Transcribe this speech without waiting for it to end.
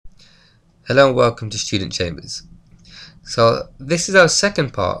Hello and welcome to Student Chambers. So this is our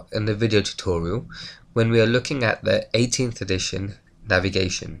second part in the video tutorial when we are looking at the 18th edition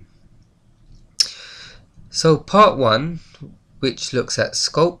navigation. So part 1, which looks at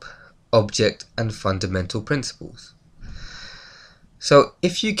scope, object and fundamental principles. So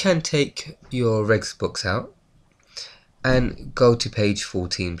if you can take your regs books out and go to page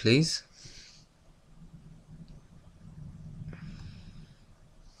 14 please.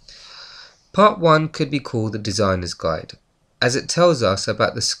 Part 1 could be called the Designer's Guide, as it tells us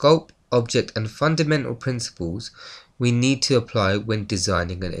about the scope, object and fundamental principles we need to apply when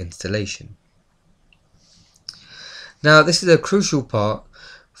designing an installation. Now this is a crucial part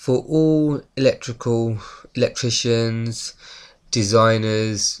for all electricians,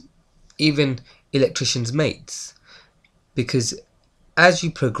 designers, even electricians' mates, because as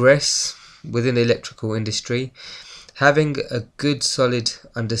you progress within the electrical industry, having a good solid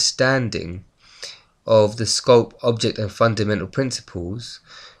understanding of the scope, object and fundamental principles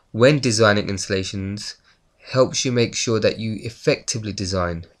when designing installations helps you make sure that you effectively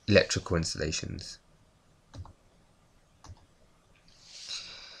design electrical installations.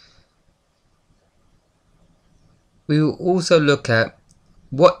 We will also look at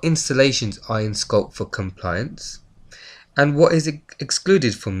what installations are in scope for compliance and what is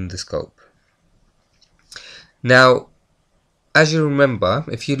excluded from the scope. Now, as you remember,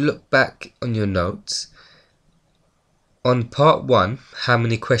 if you look back on your notes, on part 1, how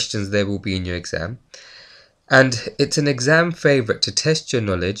many questions there will be in your exam, and it's an exam favourite to test your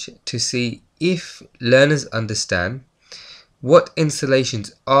knowledge to see if learners understand what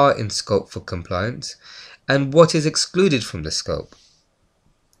installations are in scope for compliance and what is excluded from the scope.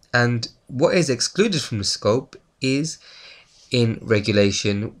 And what is excluded from the scope is in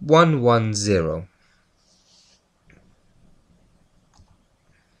regulation 110.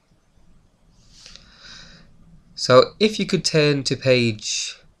 So if you could turn to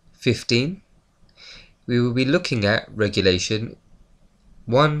page 15, we will be looking at regulation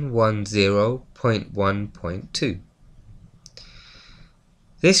 110.1.2.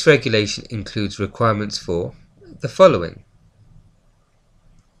 This regulation includes requirements for the following.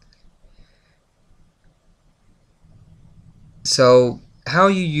 So how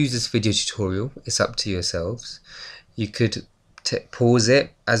you use this video tutorial is up to yourselves. You could pause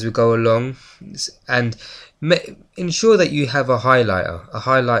it as we go along and ensure that you have a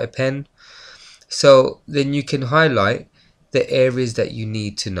highlighter pen, so then you can highlight the areas that you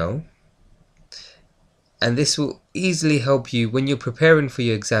need to know, and this will easily help you when you're preparing for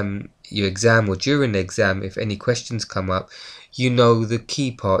your exam or during the exam. If any questions come up, you know the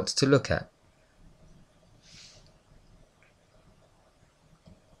key parts to look at.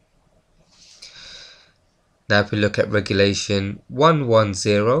 Now if we look at regulation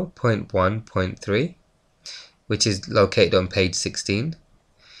 110.1.3, which is located on page 16.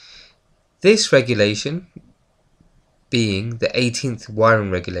 This regulation, being the 18th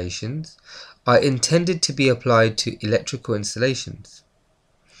wiring regulations, are intended to be applied to electrical installations,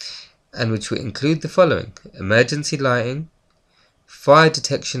 and which will include the following: emergency lighting, fire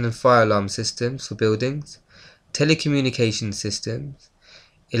detection and fire alarm systems for buildings, telecommunication systems,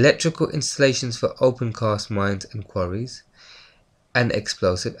 electrical installations for open cast mines and quarries, and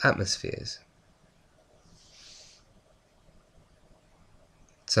explosive atmospheres.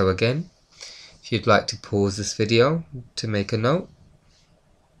 So again, if you'd like to pause this video to make a note.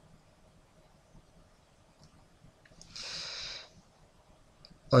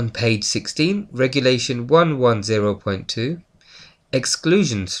 On page 16, regulation 110.2,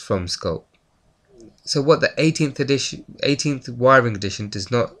 exclusions from scope. So what the 18th wiring edition does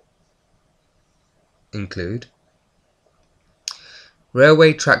not include: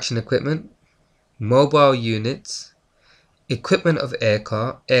 railway traction equipment, mobile units, equipment of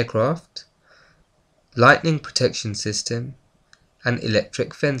aircraft, lightning protection system, and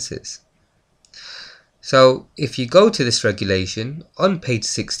electric fences. So if you go to this regulation on page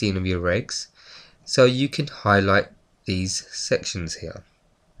 16 of your regs, so you can highlight these sections here.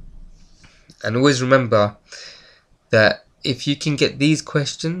 And always remember that if you can get these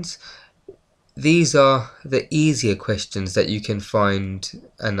questions, these are the easier questions that you can find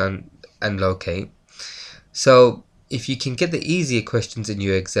and locate. So if you can get the easier questions in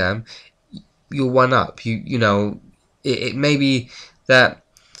your exam, you're one up. You know, it may be that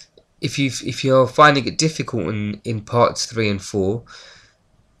if you're finding it difficult in parts 3 and 4,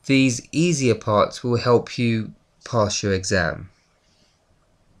 these easier parts will help you pass your exam.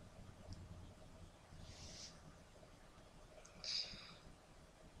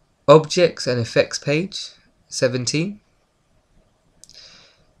 Objects and effects, page 17.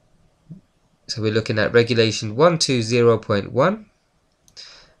 So we're looking at Regulation 120.1.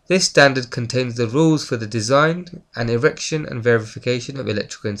 This standard contains the rules for the design and erection and verification of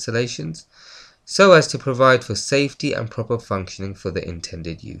electrical installations so as to provide for safety and proper functioning for the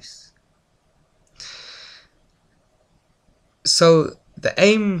intended use. So the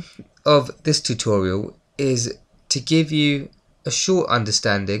aim of this tutorial is to give you a short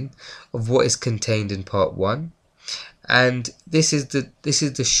understanding of what is contained in part 1, and this is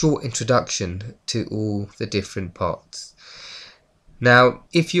the short introduction to all the different parts. Now,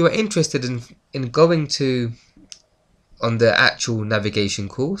 if you are interested in going on the actual navigation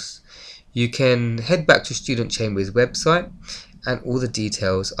course, you can head back to Student Chamber's website and all the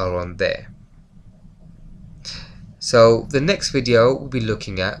details are on there. So the next video we'll be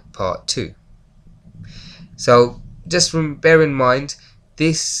looking at part 2. So just bear in mind,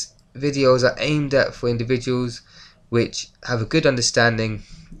 these videos are aimed at for individuals which have a good understanding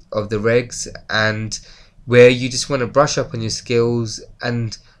of the regs and where you just want to brush up on your skills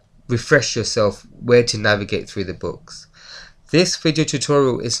and refresh yourself where to navigate through the books. This video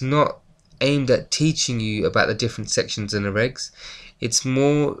tutorial is not aimed at teaching you about the different sections in the regs. It's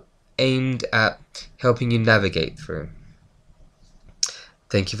more aimed at helping you navigate through.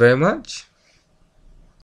 Thank you very much.